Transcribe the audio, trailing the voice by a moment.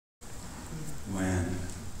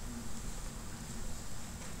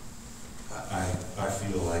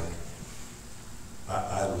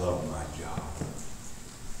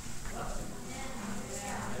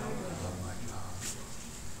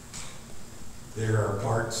There are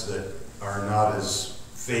parts that are not as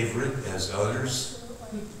favorite as others,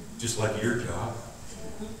 just like your job.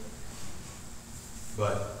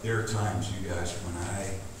 But there are times, you guys, when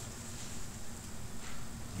I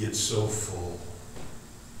get so full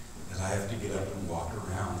that I have to get up and walk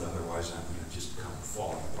around, otherwise I'm going to just come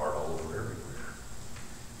falling apart all over everywhere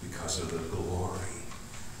because of the glory,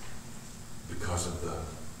 because of the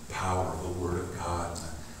power of the Word of God, and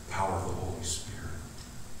the power of the Holy Spirit.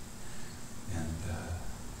 And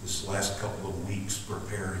this last couple of weeks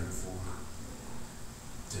preparing for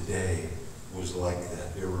today was like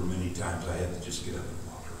that. There were many times I had to just get up and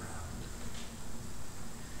walk around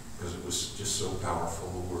because it was just so powerful,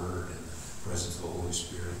 the Word and the presence of the Holy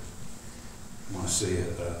Spirit. I want to say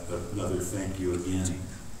another thank you again,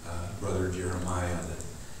 Brother Jeremiah,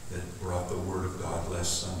 that brought the Word of God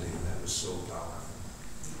last Sunday. That was so powerful.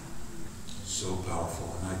 So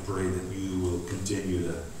powerful. And I pray that you will continue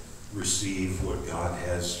to receive what God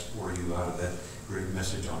has for you out of that great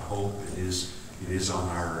message on hope. It is on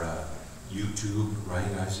our YouTube, right,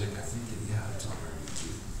 Isaac? I think it's on our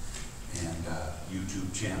YouTube. And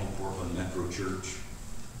YouTube channel, Portland Metro Church.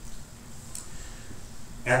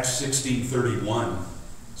 Acts 16:31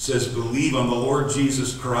 says, "Believe on the Lord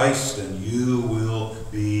Jesus Christ and you will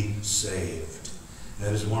be saved."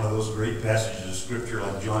 That is one of those great passages of Scripture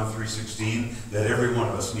like John 3:16 that every one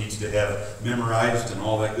of us needs to have memorized and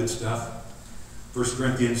all that good stuff. 1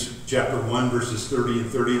 Corinthians chapter 1, verses 30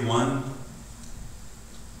 and 31.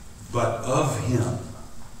 "But of him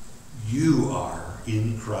you are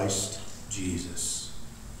in Christ Jesus,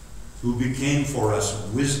 who became for us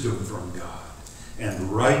wisdom from God,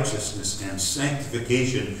 and righteousness and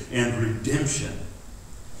sanctification and redemption,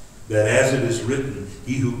 that as it is written,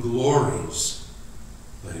 he who glories,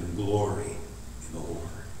 let him glory in the Lord."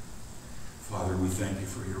 Father, we thank you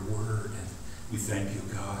for your word, and we thank you,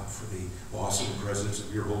 God, for the awesome presence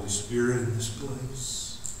of your Holy Spirit in this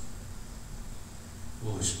place.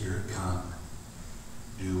 Holy Spirit, come.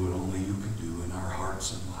 Do what only you can do in our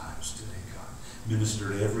hearts and lives today, God. Minister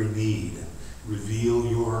to every need and reveal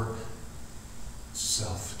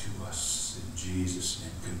yourself to us in Jesus'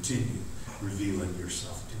 name. Continue revealing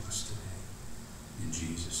yourself to us today in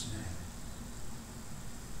Jesus' name.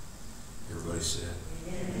 Everybody said,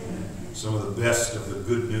 amen. Some of the best of the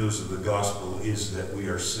good news of the gospel is that we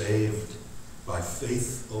are saved by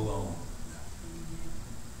faith alone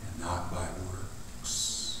and not by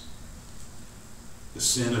works. The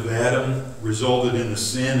sin of Adam resulted in the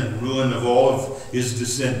sin and ruin of all of his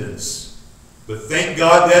descendants. But thank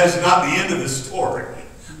God that is not the end of the story.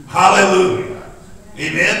 Hallelujah.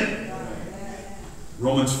 Amen.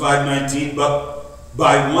 Romans 5:19, "But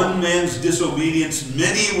by one man's disobedience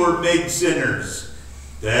many were made sinners."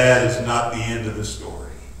 That is not the end of the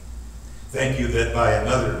story. Thank you that by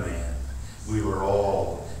another man we were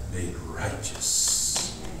all made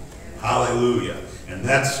righteous. Hallelujah. And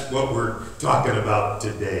that's what we're talking about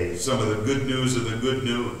today. Some of the good news of the good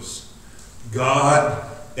news. God,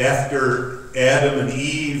 after Adam and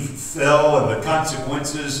Eve fell and the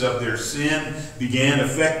consequences of their sin began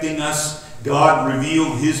affecting us, God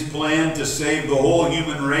revealed his plan to save the whole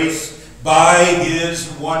human race by his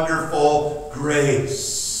wonderful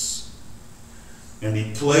grace. And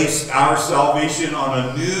he placed our salvation on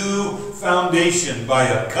a new foundation by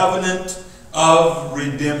a covenant of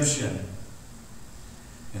redemption.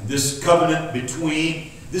 And this covenant of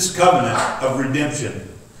redemption,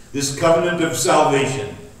 this covenant of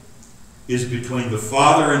salvation, is between the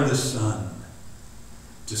Father and the Son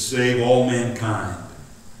to save all mankind.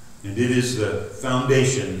 And it is the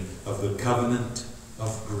foundation of the covenant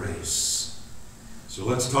of grace. So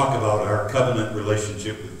let's talk about our covenant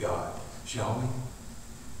relationship with God, shall we?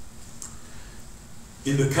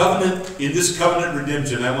 In this covenant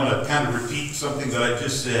redemption, I want to kind of repeat something that I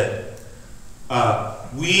just said.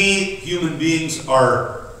 We human beings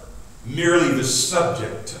are merely the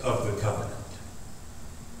subject of the covenant.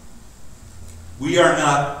 We are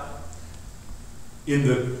not, in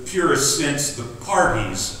the purest sense, the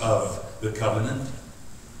parties of the covenant.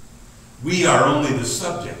 We are only the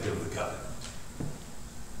subject of the covenant.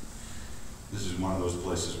 This is one of those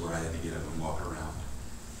places where I had to get up and walk around.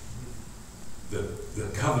 The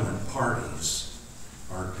covenant parties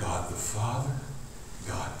are God the Father,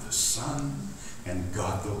 God the Son, and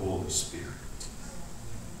God the Holy Spirit.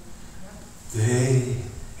 They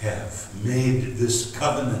have made this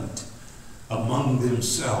covenant among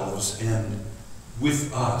themselves and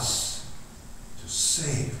with us to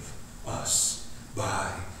save us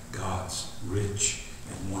by God's rich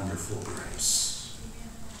and wonderful grace.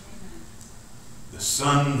 The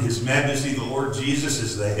Son, His Majesty, the Lord Jesus,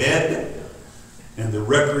 is the head, and the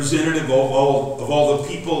representative of all the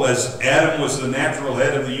people, as Adam was the natural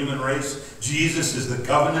head of the human race. Jesus is the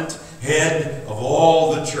covenant head of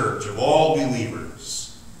all the church, of all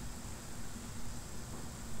believers.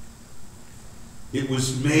 It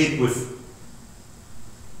was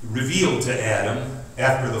revealed to Adam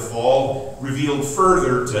after the fall, revealed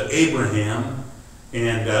further to Abraham,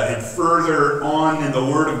 and further on in the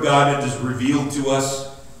Word of God it is revealed to us.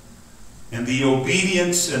 And the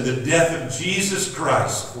obedience and the death of Jesus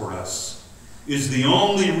Christ for us is the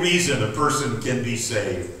only reason a person can be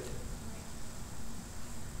saved.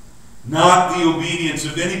 Not the obedience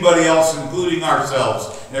of anybody else, including ourselves.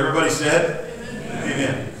 Everybody said? Amen.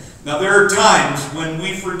 Amen. Now there are times when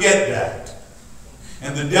we forget that.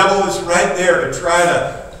 And the devil is right there to try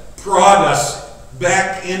to prod us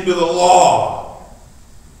back into the law.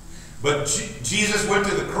 But Jesus went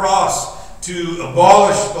to the cross to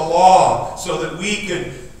abolish the law so that we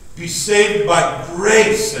could be saved by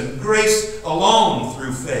grace, and grace alone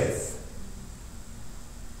through faith.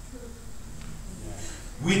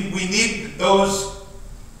 We need those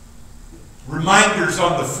reminders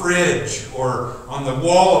on the fridge or on the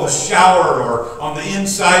wall of the shower or on the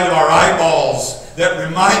inside of our eyeballs that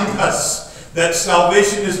remind us that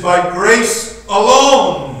salvation is by grace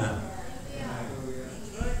alone.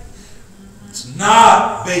 It's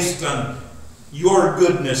not based on your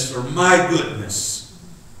goodness or my goodness.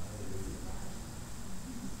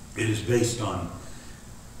 It is based on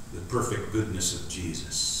the perfect goodness of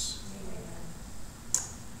Jesus.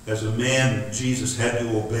 As a man, Jesus had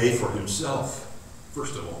to obey for himself,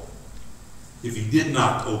 first of all. If he did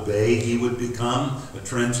not obey, he would become a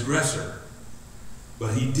transgressor.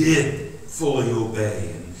 But he did fully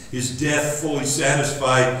obey, and his death fully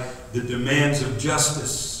satisfied the demands of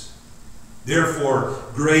justice. Therefore,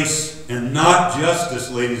 grace and not justice,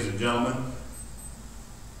 ladies and gentlemen,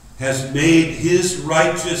 has made his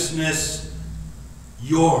righteousness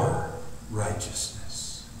your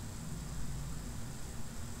righteousness.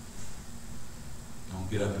 Don't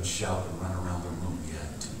get up and shout and run around the room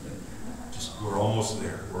yet. We're almost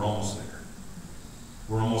there. We're almost there.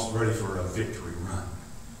 We're almost ready for a victory run.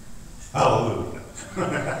 Hallelujah.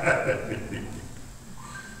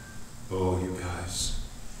 Oh, you guys.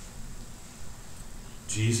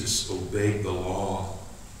 Jesus obeyed the law.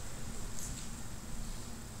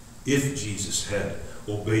 If Jesus had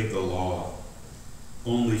obeyed the law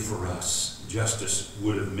only for us, justice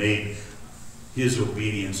would have made his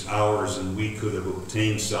obedience ours, and we could have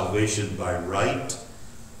obtained salvation by right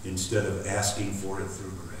instead of asking for it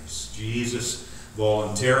through grace. Jesus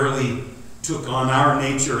voluntarily took on our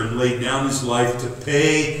nature and laid down his life to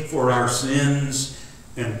pay for our sins,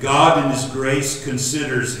 and God in his grace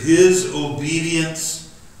considers his obedience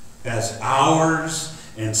as ours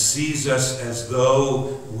and sees us as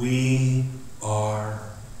though we are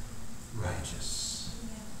righteous.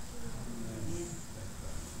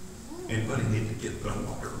 Anybody need to get the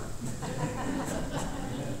water?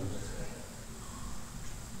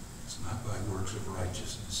 It's not by works of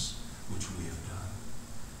righteousness which we have done,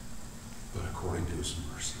 but according to his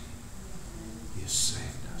mercy, he has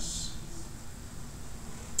saved us.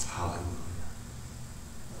 Hallelujah.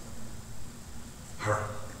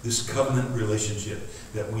 This covenant relationship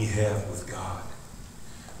that we have with God,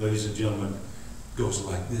 ladies and gentlemen, goes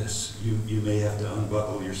like this. You may have to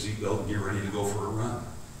unbuckle your seatbelt and get ready to go for a run.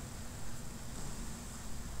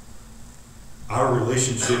 Our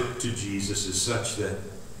relationship to Jesus is such that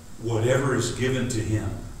whatever is given to him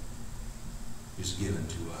is given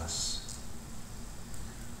to us.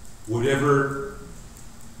 Whatever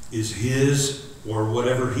is his or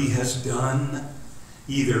whatever he has done,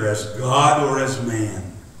 either as God or as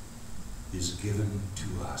man, is given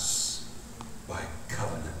to us by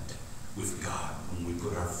covenant with God when we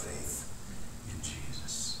put our faith in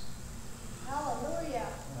Jesus. Hallelujah.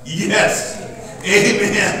 Yes.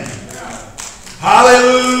 Amen.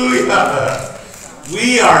 Hallelujah.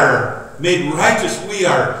 We are made righteous. We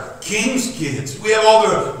are king's kids. We have all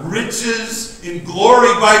the riches in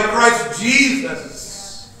glory by Christ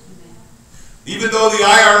Jesus. Even though the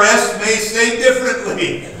IRS may say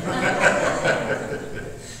differently.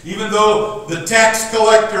 Even though the tax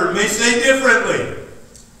collector may say differently.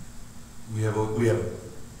 We have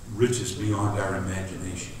riches beyond our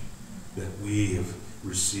imagination that we have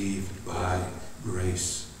received by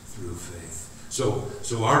grace through faith.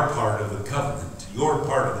 So our part of the covenant, your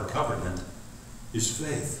part of the covenant, is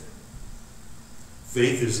faith.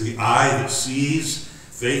 Faith is the eye that sees.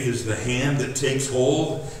 Faith is the hand that takes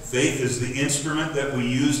hold. Faith is the instrument that we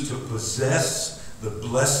use to possess the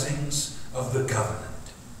blessings of the covenant.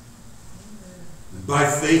 And by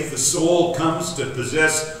faith, the soul comes to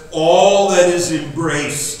possess all that is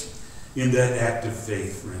embraced in that act of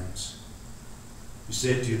faith, friends. I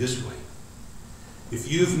say it to you this way.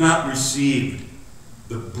 If you've not received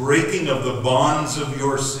the breaking of the bonds of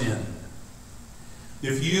your sin,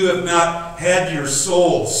 if you have not had your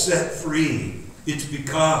soul set free, it's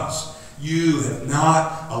because you have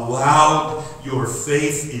not allowed your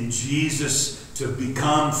faith in Jesus to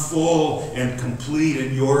become full and complete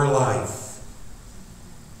in your life.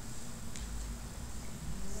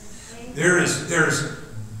 There's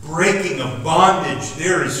breaking of bondage.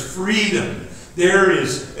 There is freedom. There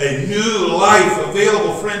is a new life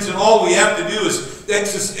available, friends, and all we have to do is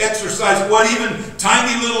exercise what even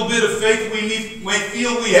tiny little bit of faith we may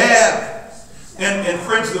feel we have. And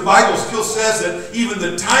friends, the Bible still says that even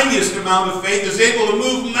the tiniest amount of faith is able to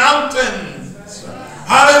move mountains.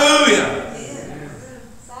 Hallelujah!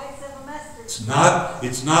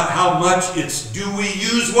 It's not how much, it's do we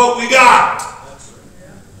use what we got?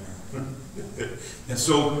 And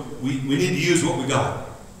so we need to use what we got.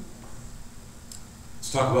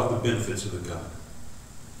 Let's talk about the benefits of the covenant.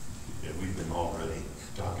 Yeah, we've been already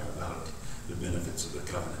talking about the benefits of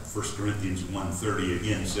the covenant. 1 Corinthians 1:30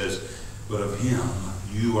 again says, but of him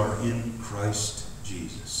you are in Christ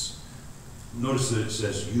Jesus. Notice that it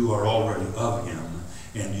says you are already of him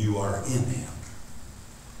and you are in him,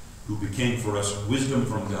 who became for us wisdom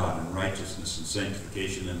from God and righteousness and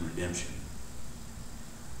sanctification and redemption.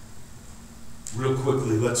 Real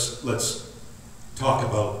quickly, let's talk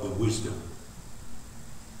about the wisdom.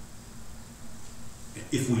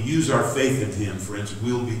 If we use our faith in him, friends,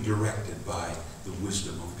 we'll be directed by the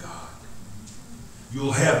wisdom of God.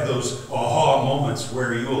 You'll have those aha moments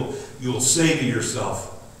where you'll say to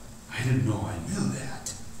yourself, I didn't know I knew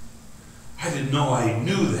that. I didn't know I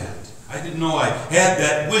knew that. I didn't know I had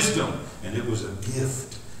that wisdom. And it was a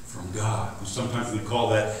gift from God. Sometimes we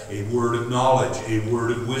call that a word of knowledge, a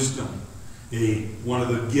word of wisdom, one of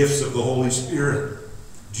the gifts of the Holy Spirit.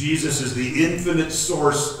 Jesus is the infinite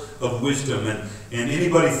source of wisdom. And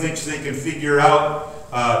anybody thinks they can figure out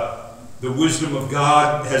the wisdom of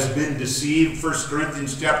God has been deceived. 1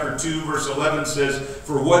 Corinthians chapter 2 verse 11 says,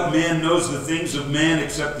 for what man knows the things of man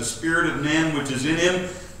except the spirit of man which is in him?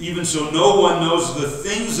 Even so no one knows the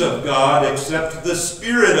things of God except the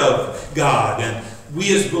Spirit of God. And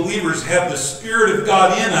we as believers have the Spirit of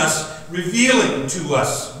God in us, revealing to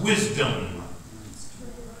us wisdom.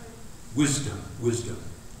 Wisdom, wisdom,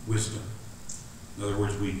 wisdom. In other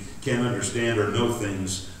words, we can't understand or know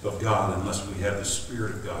things of God unless we have the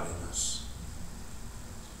Spirit of God in us.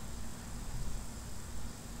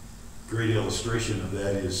 Great illustration of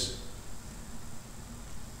that is,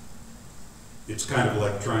 it's kind of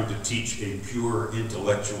like trying to teach a pure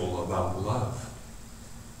intellectual about love.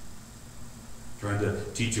 Trying to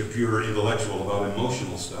teach a pure intellectual about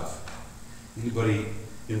emotional stuff. Anybody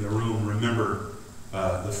in the room remember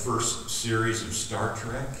the first series of Star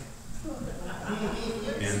Trek?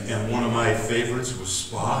 And one of my favorites was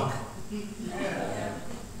Spock,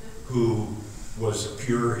 who was a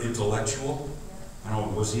pure intellectual. I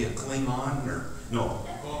don't know, was he a Klingon or no?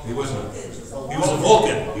 He wasn't. He was a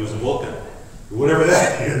Vulcan. He was a Vulcan. Whatever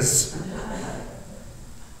that is.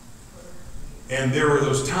 And there were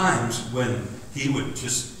those times when he would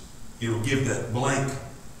just, give that blank,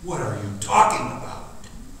 what are you talking about?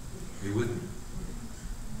 He wouldn't.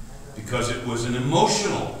 Because it was an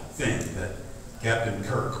emotional thing that Captain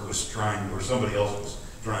Kirk was trying, or somebody else was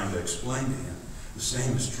trying to explain to him. The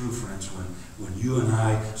same is true, friends, when you and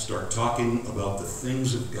I start talking about the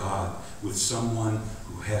things of God with someone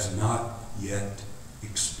who has not yet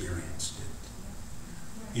experienced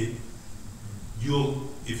it.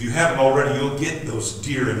 If you haven't already, you'll get those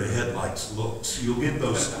deer in the headlights looks. You'll get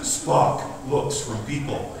those Spock looks from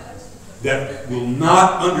people that will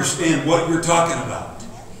not understand what you're talking about.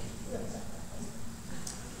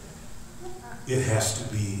 It has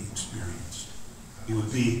to be experienced. It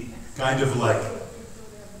would be kind of like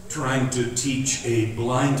trying to teach a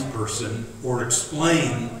blind person or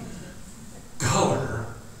explain color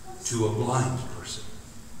to a blind person.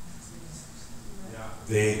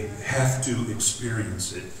 They have to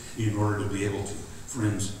experience it in order to be able to.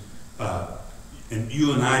 Friends, and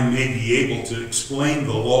you and I may be able to explain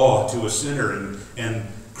the law to a sinner and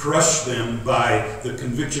crush them by the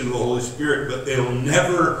conviction of the Holy Spirit, but they'll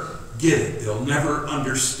never get it. They'll never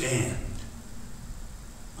understand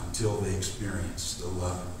until they experience the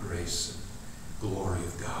love and grace and glory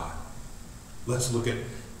of God. Let's look at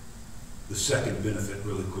the second benefit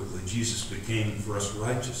really quickly. Jesus became for us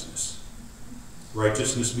righteousness.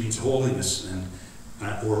 Righteousness means holiness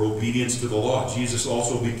or obedience to the law. Jesus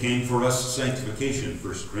also became for us sanctification.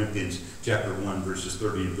 1 Corinthians chapter 1, verses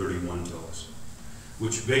 30 and 31 tell us.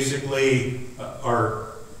 which basically are,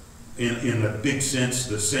 in a big sense,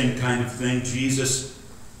 the same kind of thing. Jesus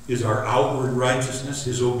is our outward righteousness.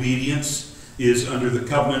 His obedience is under the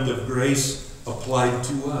covenant of grace applied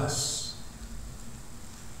to us.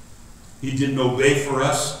 He didn't obey for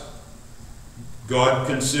us. God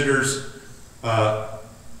considers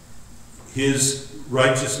his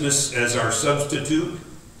righteousness as our substitute.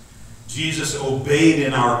 Jesus obeyed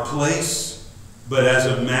in our place, but as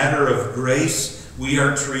a matter of grace, we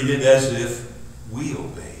are treated as if we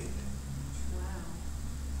obeyed.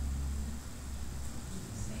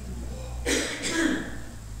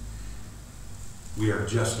 We are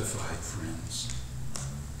justified, friends,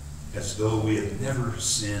 as though we had never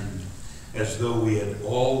sinned, as though we had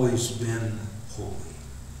always been holy.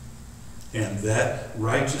 And that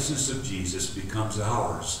righteousness of Jesus becomes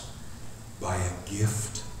ours by a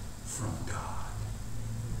gift from God.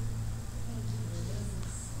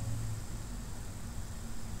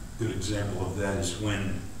 A good example of that is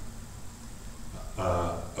when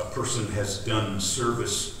a person has done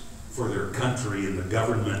service for their country and the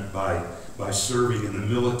government by serving in the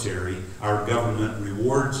military. Our government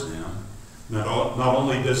rewards them. Not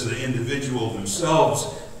only does the individual themselves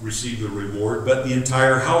receive the reward, but the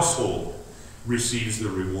entire household receives the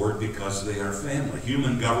reward because they are family.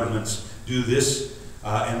 Human governments do this,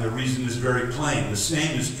 and the reason is very plain. The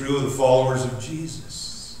same is true of the followers of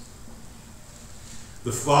Jesus.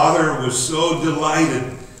 The Father was so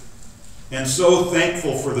delighted and so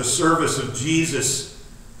thankful for the service of Jesus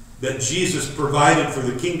that Jesus provided for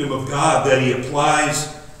the kingdom of God, that he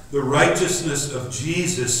applies the righteousness of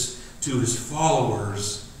Jesus to his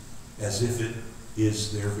followers as if it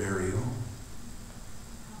is their very own.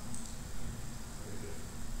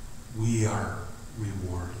 We are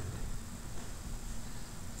rewarded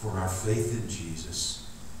for our faith in Jesus,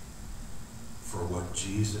 for what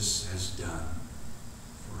Jesus has done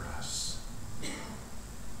for us.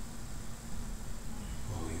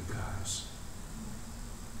 Oh, you guys,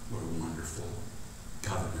 what a wonderful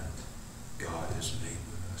covenant God has made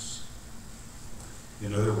with us.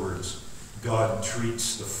 In other words, God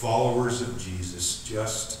treats the followers of Jesus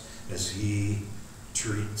just as he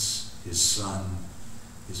treats his Son,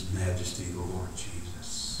 his Majesty, the Lord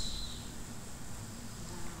Jesus.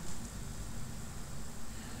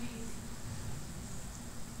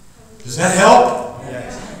 Does that help?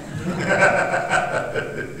 Yes.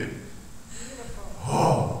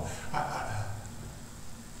 Oh,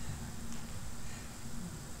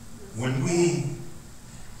 when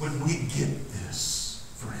we get this,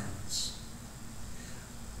 friends,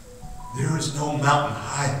 there is no mountain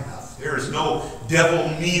high enough. There is no devil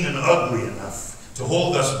mean and ugly enough to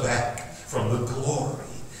hold us back from the glory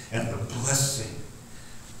and the blessing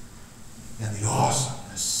and the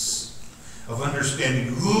awesomeness of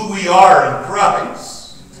understanding who we are in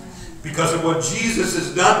Christ because of what Jesus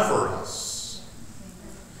has done for us.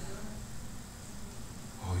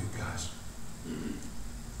 Oh, you guys,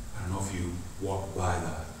 I don't know if you walked by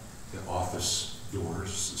the office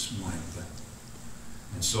doors this morning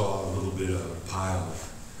and saw a little bit of a pile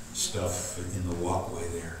of stuff in the walkway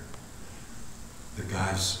there. The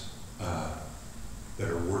guys that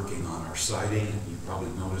are working on our siding, you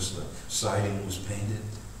probably noticed the siding was painted.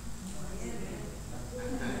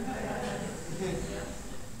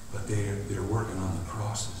 But they're working on the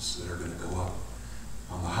crosses that are going to go up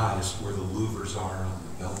on the highest where the louvers are on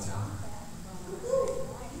the bell tower.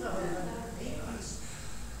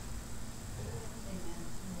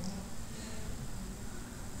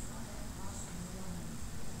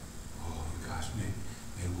 Oh, you guys, may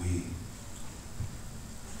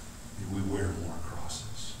we wear more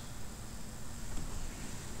crosses.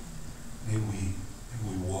 May we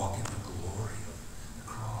walk in the glory of the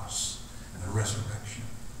cross and the resurrection.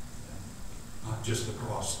 Not just the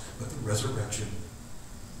cross, but the resurrection.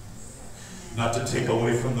 Not to take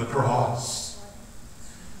away from the cross.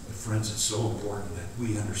 But friends, it's so important that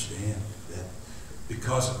we understand that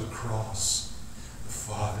because of the cross, the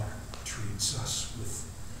Father treats us with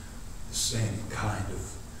the same kind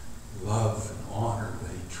of love and honor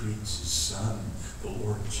that he treats his Son, the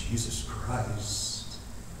Lord Jesus Christ.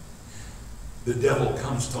 The devil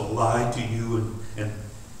comes to lie to you and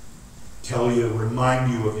tell you,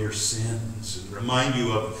 remind you of your sins and remind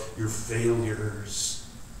you of your failures.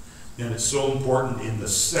 And it's so important in the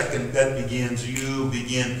second that begins, you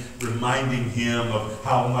begin reminding him of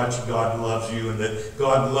how much God loves you and that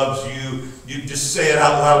God loves you. You just say it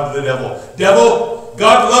out loud to the devil. Devil,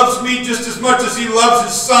 God loves me just as much as he loves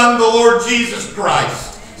his Son, the Lord Jesus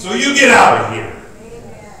Christ. So you get out of here.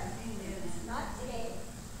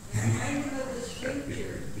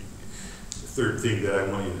 The third thing that I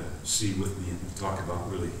want you to see with me in the talk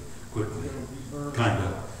about really quickly, kind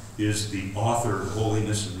of, is the author of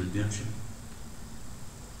holiness and redemption.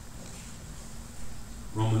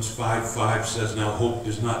 Romans 5:5 says, "Now hope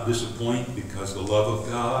does not disappoint, because the love of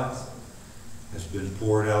God has been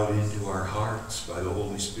poured out into our hearts by the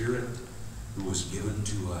Holy Spirit who was given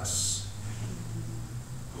to us."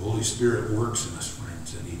 The Holy Spirit works in us,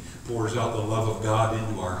 friends, and He pours out the love of God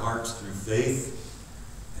into our hearts through faith,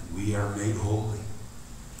 and we are made holy.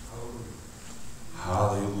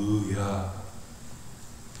 Hallelujah.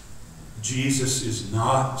 Jesus is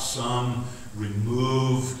not some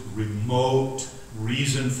removed, remote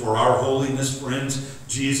reason for our holiness, friends.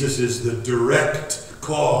 Jesus is the direct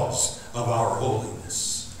cause of our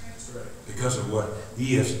holiness because of what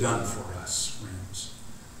He has done for us, friends.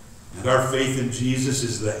 And our faith in Jesus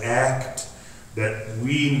is the act that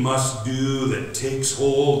we must do that takes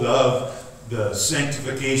hold of the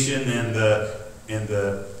sanctification and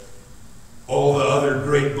all the other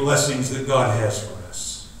great blessings that God has for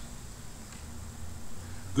us.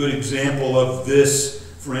 Good example of this,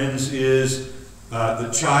 friends, is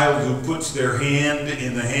the child who puts their hand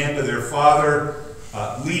in the hand of their father,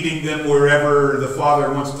 leading them wherever the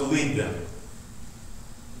father wants to lead them.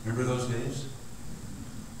 Remember those days?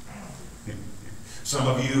 Some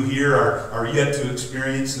of you here are yet to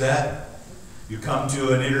experience that. You come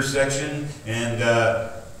to an intersection and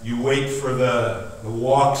you wait for the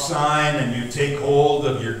walk sign, and you take hold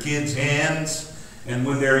of your kids' hands. And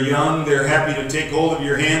when they're young, they're happy to take hold of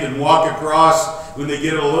your hand and walk across. When they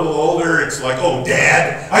get a little older, it's like, "Oh,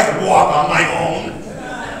 Dad, I can walk on my own.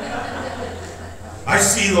 I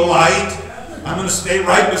see the light. I'm going to stay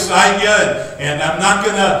right beside you, and I'm not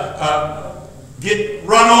going to get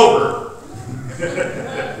run over."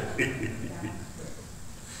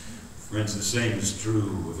 Friends, the same is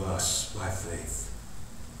true of us by faith.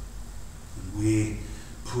 When we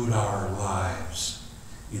put our lives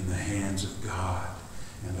in the hands of God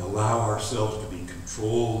and allow ourselves to be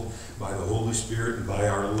controlled by the Holy Spirit and by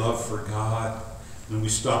our love for God, when we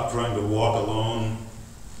stop trying to walk alone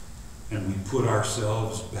and we put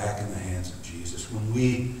ourselves back in the hands of Jesus, when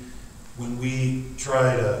we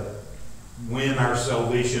try to win our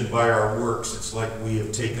salvation by our works, it's like we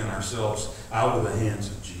have taken ourselves out of the hands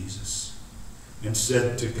of Jesus and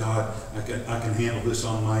said to God, I can handle this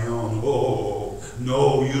on my own. Oh,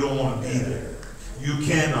 no, you don't want to be there. You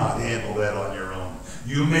cannot handle that on your own.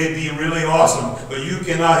 You may be really awesome, but you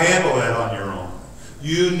cannot handle that on your own.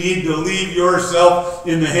 You need to leave yourself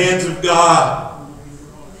in the hands of God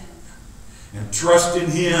and trust in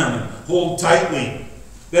Him and hold tightly.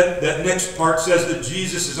 That next part says that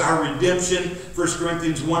Jesus is our redemption. 1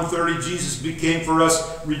 Corinthians 1:30, Jesus became for us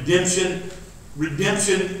redemption.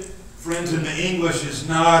 Redemption, friends, in the English is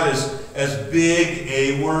not as big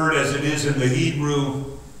a word as it is in the Hebrew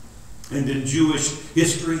and in Jewish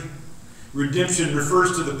history. Redemption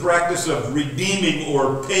refers to the practice of redeeming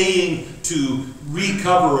or paying to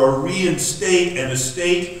recover or reinstate an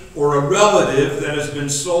estate or a relative that has been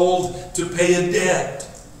sold to pay a debt.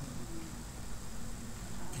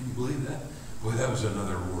 Can you believe that? Boy, that was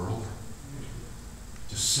another world.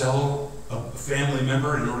 To sell a family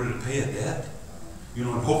member in order to pay a debt. You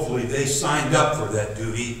know, and hopefully they signed up for that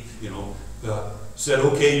duty. You know, said,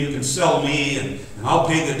 okay, you can sell me and I'll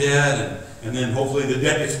pay the debt. And then hopefully the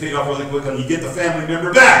debt gets paid off really quick and you get the family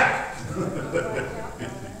member back.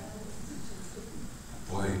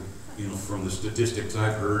 Boy, you know, from the statistics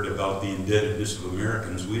I've heard about the indebtedness of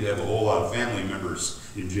Americans, we'd have a whole lot of family members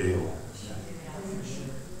in jail.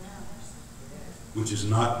 Which is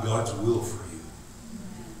not God's will for you.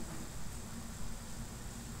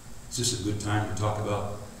 Is this a good time to talk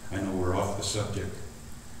about? I know we're off the subject,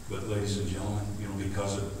 but ladies and gentlemen, you know,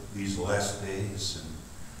 because of these last days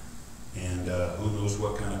and who knows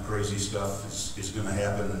what kind of crazy stuff is going to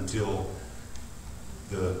happen until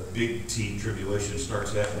the big T tribulation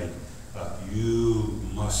starts happening, you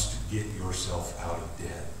must get yourself out of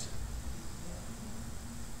debt.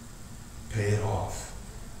 Pay it off.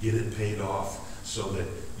 Get it paid off so that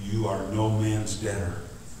you are no man's debtor.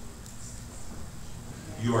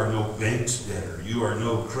 You are no bank's debtor. You are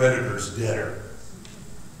no creditor's debtor.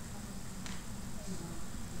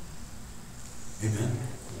 Amen?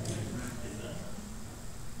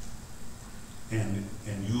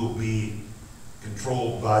 And you will be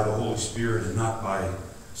controlled by the Holy Spirit and not by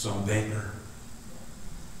some banker.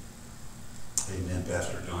 Amen,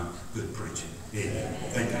 Pastor John. Good preaching. Amen.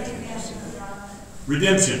 Thank you, Jesus.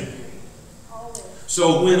 Redemption.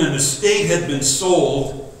 So when an estate had been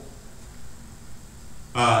sold,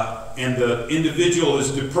 and the individual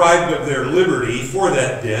is deprived of their liberty for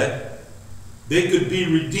that debt, they could be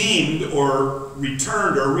redeemed or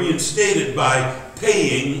returned or reinstated by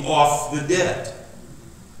paying off the debt.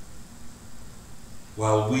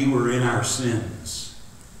 While we were in our sins,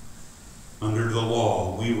 under the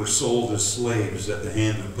law, we were sold as slaves at the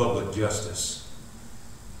hand of public justice.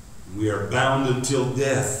 We are bound until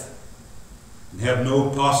death and have no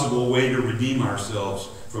possible way to redeem ourselves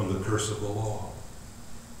from the curse of the law.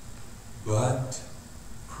 But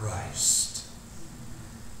Christ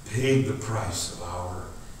paid the price of our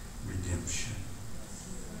redemption.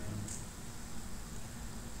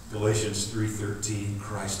 Galatians 3:13,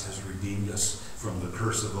 Christ has redeemed us from the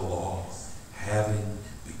curse of the law, having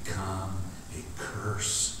become a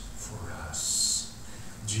curse for us.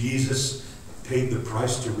 Jesus paid the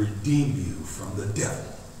price to redeem you from the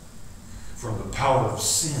devil, from the power of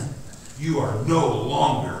sin. You are no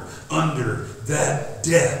longer under that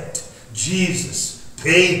debt. Jesus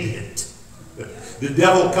paid it. The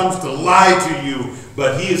devil comes to lie to you,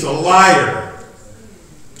 but he is a liar.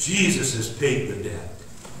 Jesus has paid the debt.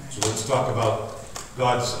 So let's talk about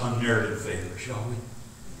God's unmerited favor, shall we?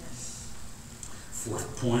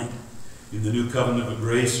 Fourth point. In the new covenant of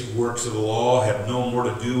grace, works of the law have no more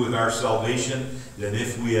to do with our salvation than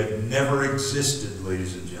if we had never existed,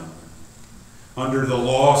 ladies and gentlemen. Under the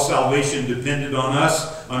law, salvation depended on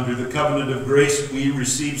us. Under the covenant of grace, we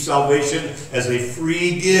receive salvation as a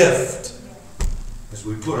free gift as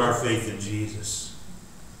we put our faith in Jesus.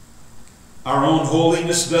 Our own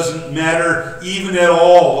holiness doesn't matter even at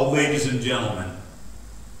all, ladies and gentlemen.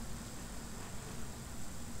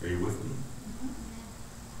 Are you with me?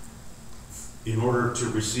 In order to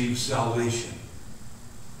receive salvation,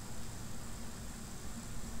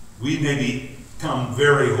 we may become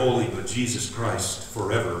very holy, but Jesus Christ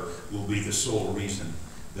forever will be the sole reason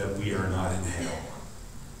that we are not in hell.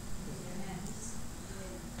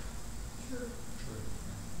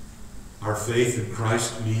 Our faith in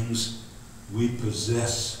Christ means we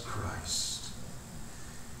possess Christ.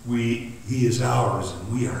 He is ours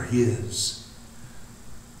and we are his.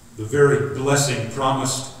 The very blessing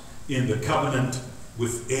promised in the covenant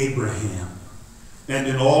with Abraham and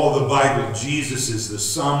in all of the Bible, Jesus is the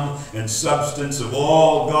sum and substance of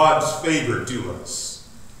all God's favor to us.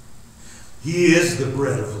 He is the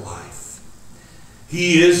bread of life.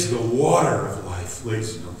 He is the water of life,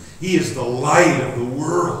 ladies and gentlemen. He is the light of the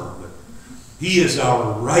world. He is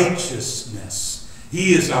our righteousness.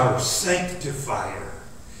 He is our sanctifier.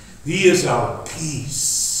 He is our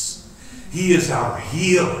peace. He is our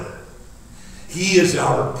healer. He is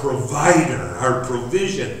our provider, our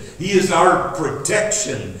provision. He is our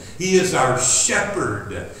protection. He is our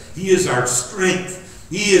shepherd. He is our strength.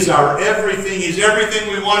 He is our everything. He's everything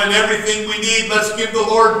we want and everything we need. Let's give the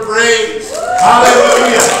Lord praise.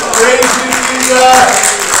 Hallelujah. Praise you,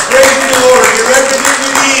 Jesus. Praise you, Lord. You're everything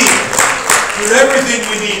we need. You're everything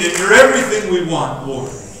we need and you're everything we want,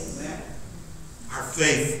 Lord. Our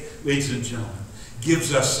faith, ladies and gentlemen,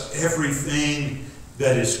 gives us everything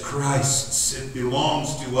that is Christ's. It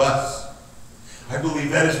belongs to us. I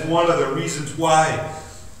believe that is one of the reasons why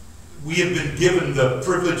we have been given the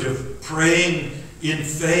privilege of praying in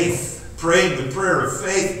faith, praying the prayer of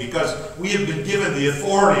faith, because we have been given the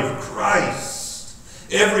authority of Christ.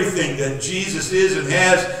 Everything that Jesus is and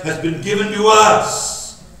has been given to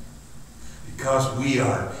us. Because we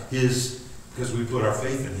are his, because we put our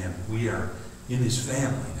faith in him, we are in his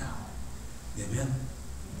family now. Amen.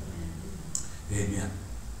 Amen.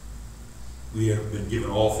 We have been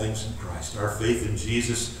given all things in Christ. Our faith in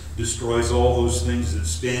Jesus destroys all those things that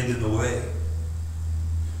stand in the way.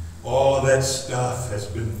 All of that stuff has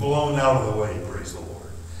been blown out of the way, praise the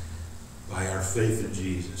Lord, by our faith in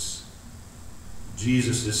Jesus.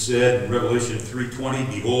 Jesus has said in Revelation 3:20,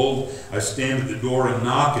 "Behold, I stand at the door and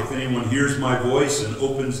knock. If anyone hears my voice and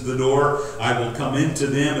opens the door, I will come into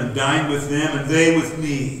them and dine with them and they with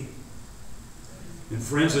me." And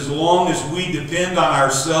friends, as long as we depend on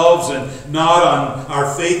ourselves and not on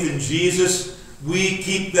our faith in Jesus, we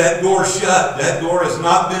keep that door shut. That door has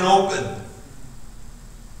not been opened.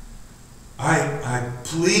 I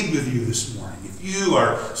plead with you this morning. If you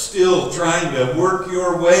are still trying to work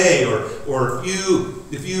your way, or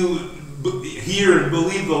if you hear and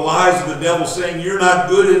believe the lies of the devil saying you're not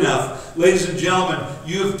good enough, ladies and gentlemen,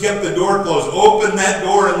 you have kept the door closed. Open that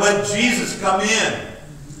door and let Jesus come in.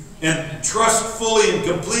 And trust fully and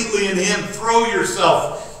completely in him. Throw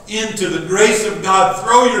yourself into the grace of God.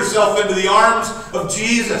 Throw yourself into the arms of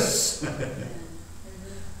Jesus.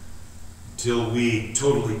 Until we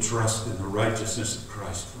totally trust in the righteousness of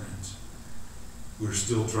Christ, friends. We're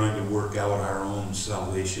still trying to work out our own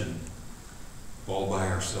salvation all by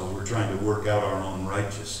ourselves. We're trying to work out our own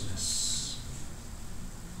righteousness.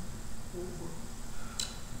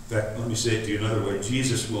 In fact, let me say it to you another way.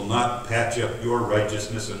 Jesus will not patch up your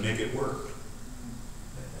righteousness and make it work.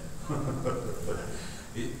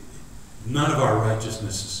 None of our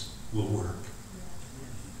righteousnesses will work.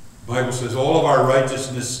 The Bible says all of our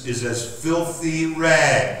righteousness is as filthy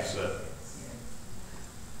rags.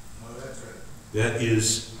 That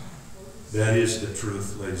is the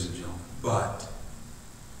truth, ladies and gentlemen. But,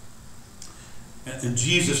 and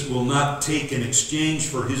Jesus will not take in exchange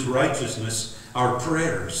for his righteousness our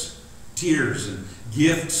prayers, tears, and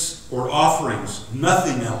gifts or offerings.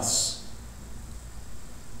 Nothing else.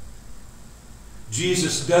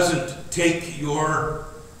 Jesus doesn't take your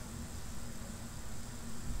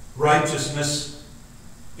righteousness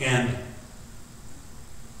and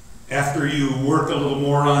after you work a little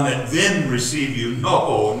more on it, then receive you.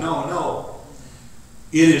 No, no, no.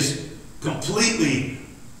 It is completely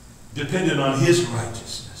dependent on his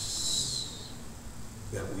righteousness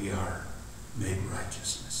that we are made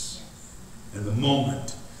righteousness. And the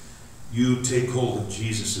moment you take hold of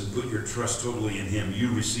Jesus and put your trust totally in him,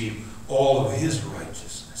 you receive all of his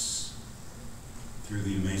righteousness through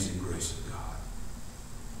the amazing grace of God.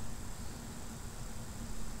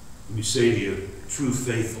 Let me say to you, true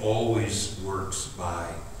faith always works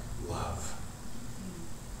by love.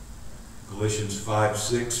 Galatians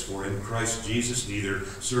 5:6, for in Christ Jesus neither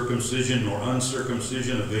circumcision nor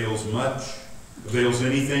uncircumcision avails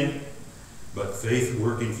anything, but faith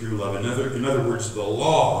working through love. In other words, the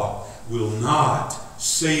law will not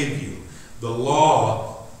save you. The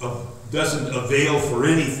law doesn't avail for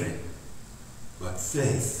anything, but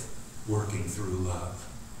faith working through love.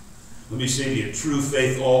 Let me say to you, true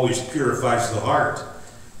faith always purifies the heart.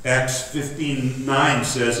 Acts 15:9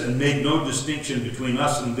 says, and made no distinction between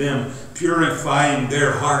us and them, purifying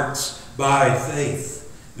their hearts by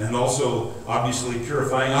faith. And also, obviously,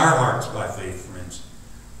 purifying our hearts by faith, friends.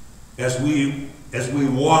 As we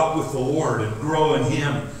walk with the Lord and grow in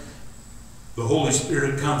him, the Holy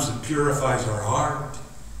Spirit comes and purifies our heart.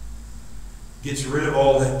 Gets rid of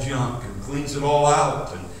all that junk and cleans it all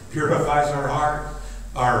out and purifies our heart.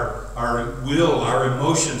 Our will, our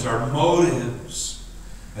emotions, our motives.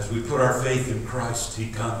 As we put our faith in Christ, he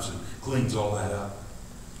comes and cleans all that up.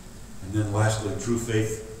 And then lastly, true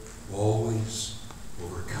faith always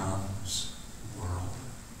overcomes the world.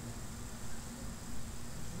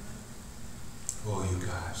 Oh, you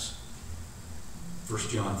guys. 1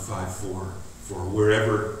 John 5:4, for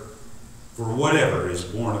whatever is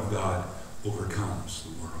born of God overcomes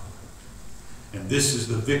the world. And this is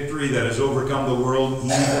the victory that has overcome the world,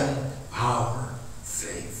 even our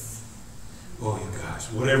faith. Oh, you guys,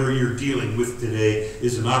 whatever you're dealing with today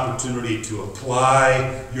is an opportunity to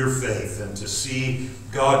apply your faith and to see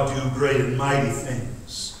God do great and mighty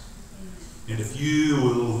things. And if you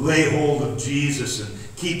will lay hold of Jesus and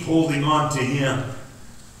keep holding on to him,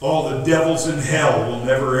 all the devils in hell will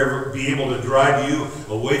never ever be able to drive you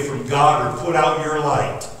away from God or put out your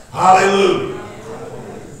light. Hallelujah!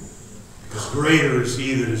 Because greater is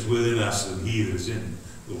he that is within us than he that is in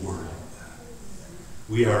the world.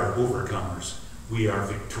 We are overcomers. We are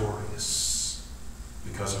victorious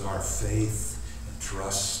because of our faith and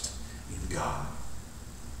trust in God.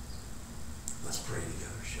 Let's pray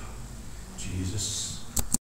together, shall we? Jesus,